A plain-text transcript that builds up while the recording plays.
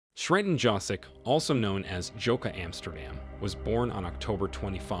Sreten Jocić, also known as Joca Amsterdam, was born on October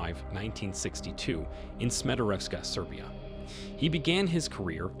 25, 1962, in Smederevska, Serbia. He began his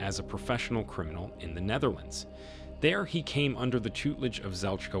career as a professional criminal in the Netherlands. There, he came under the tutelage of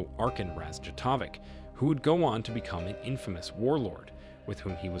Zeljko Arkan Raznjatovic, who would go on to become an infamous warlord, with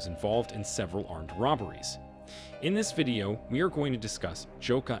whom he was involved in several armed robberies. In this video, we are going to discuss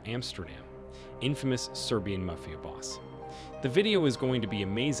Joca Amsterdam, infamous Serbian Mafia boss. The video is going to be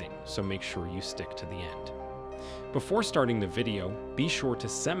amazing, so make sure you stick to the end. Before starting the video, be sure to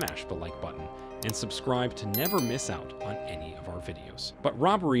smash the like button and subscribe to never miss out on any of our videos. But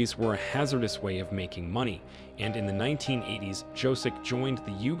robberies were a hazardous way of making money, and in the 1980s, Jocić joined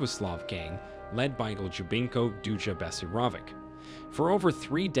the Yugoslav gang led by Ljubinko Duja Besirovic. For over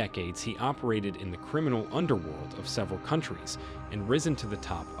 3 decades, he operated in the criminal underworld of several countries and risen to the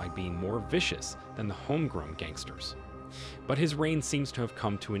top by being more vicious than the homegrown gangsters. But his reign seems to have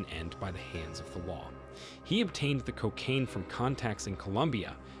come to an end by the hands of the law. He obtained the cocaine from contacts in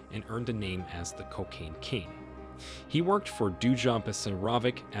Colombia and earned a name as the Cocaine King. He worked for Duja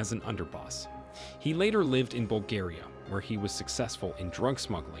Besirovic as an underboss. He later lived in Bulgaria, where he was successful in drug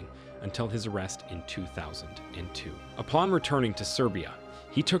smuggling until his arrest in 2002. Upon returning to Serbia,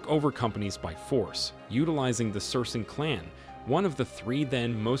 he took over companies by force, utilizing the Sreten clan, one of the 3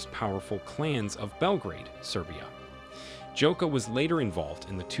 then most powerful clans of Belgrade, Serbia. Joca was later involved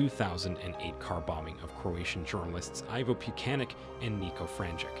in the 2008 car bombing of Croatian journalists Ivo Pucanic and Niko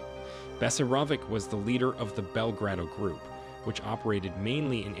Franjic. Besirovic was the leader of the Belgrado group, which operated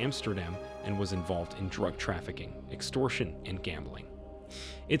mainly in Amsterdam and was involved in drug trafficking, extortion, and gambling.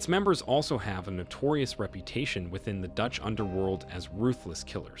 Its members also have a notorious reputation within the Dutch underworld as ruthless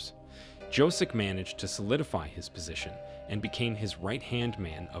killers. Jocić managed to solidify his position and became his right-hand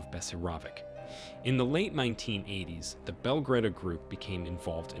man of Besirovic. In the late 1980s, the Belgrado group became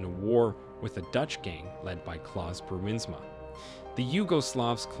involved in a war with a Dutch gang led by Klaus Bruinsma. The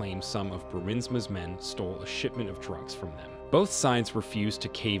Yugoslavs claim some of Bruinsma's men stole a shipment of drugs from them. Both sides refused to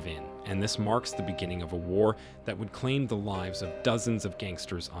cave in, and this marks the beginning of a war that would claim the lives of dozens of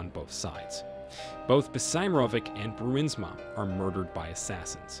gangsters on both sides. Both Besirovic and Bruinsma are murdered by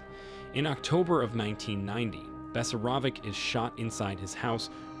assassins. In October of 1990, Besirovic is shot inside his house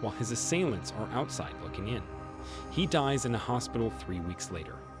while his assailants are outside looking in. He dies in a hospital 3 weeks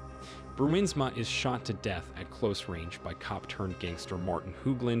later. Bruinsma is shot to death at close range by cop-turned-gangster Martin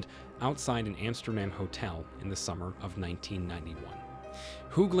Hoogland outside an Amsterdam hotel in the summer of 1991.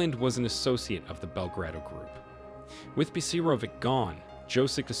 Hoogland was an associate of the Belgrado group. With Besirovic gone,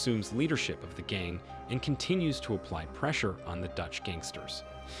 Jocić assumes leadership of the gang and continues to apply pressure on the Dutch gangsters.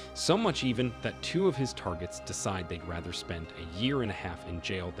 So much even that 2 of his targets decide they'd rather spend a year and a half in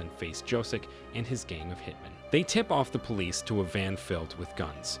jail than face Jocić and his gang of hitmen. They tip off the police to a van filled with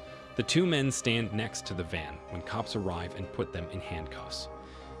guns. The 2 men stand next to the van when cops arrive and put them in handcuffs.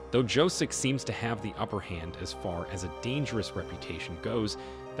 Though Jocić seems to have the upper hand as far as a dangerous reputation goes,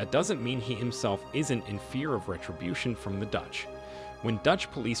 that doesn't mean he himself isn't in fear of retribution from the Dutch. When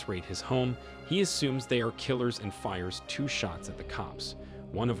Dutch police raid his home, he assumes they are killers and fires 2 shots at the cops,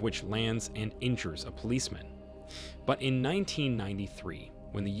 one of which lands and injures a policeman. But in 1993,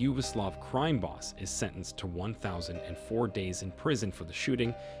 when the Yugoslav crime boss is sentenced to 1,004 days in prison for the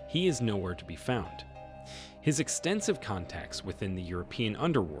shooting, he is nowhere to be found. His extensive contacts within the European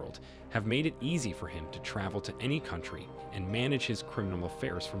underworld have made it easy for him to travel to any country and manage his criminal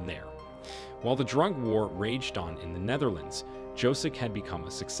affairs from there. While the drug war raged on in the Netherlands, Jocić had become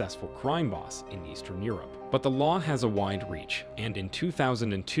a successful crime boss in Eastern Europe. But the law has a wide reach, and in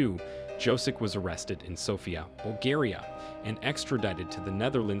 2002, Jocić was arrested in Sofia, Bulgaria, and extradited to the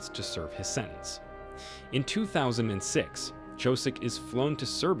Netherlands to serve his sentence. In 2006, Jocić is flown to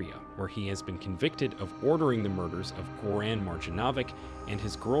Serbia, where he has been convicted of ordering the murders of Goran Marjanovic and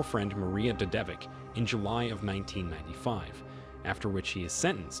his girlfriend Maria Dodevic in July of 1995, after which he is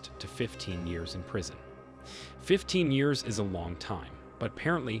sentenced to 15 years in prison. 15 years is a long time, but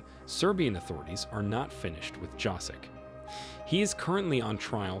apparently Serbian authorities are not finished with Jocić. He is currently on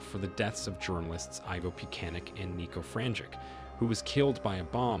trial for the deaths of journalists Ivo Pucanic and Niko Franjic, who was killed by a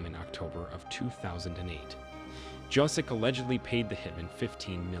bomb in October of 2008. Jocić allegedly paid the hitman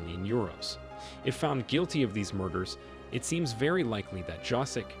 15 million euros. If found guilty of these murders, it seems very likely that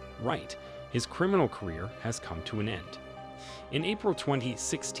Jocić, his criminal career has come to an end. In April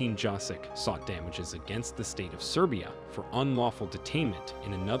 2016, Jocić sought damages against the state of Serbia for unlawful detainment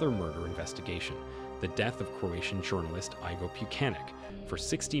in another murder investigation, the death of Croatian journalist Ivo Pucanic, for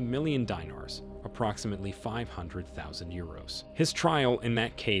 60 million dinars, approximately 500,000 euros. His trial in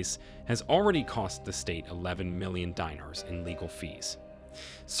that case has already cost the state 11 million dinars in legal fees.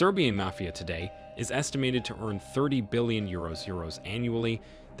 Serbian Mafia today is estimated to earn 30 billion euros annually.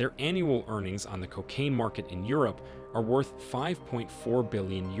 Their annual earnings on the cocaine market in Europe are worth 5.4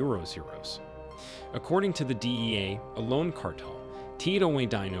 billion euros. According to the DEA, a lone cartel, Tito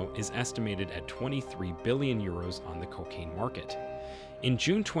Dino, is estimated at 23 billion euros on the cocaine market. In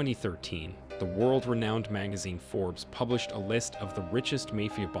June 2013, the world-renowned magazine Forbes published a list of the richest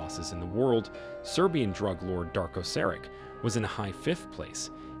mafia bosses in the world. Serbian drug lord Darko Saric was in a high 5th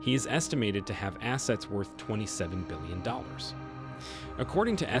place. He is estimated to have assets worth $27 billion.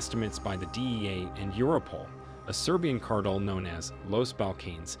 According to estimates by the DEA and Europol, a Serbian cartel known as Los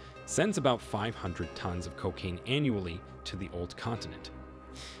Balkans sends about 500 tons of cocaine annually to the old continent.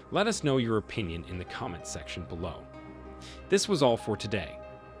 Let us know your opinion in the comments section below. This was all for today.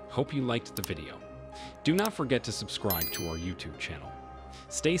 Hope you liked the video. Do not forget to subscribe to our YouTube channel.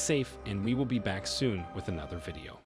 Stay safe, and we will be back soon with another video.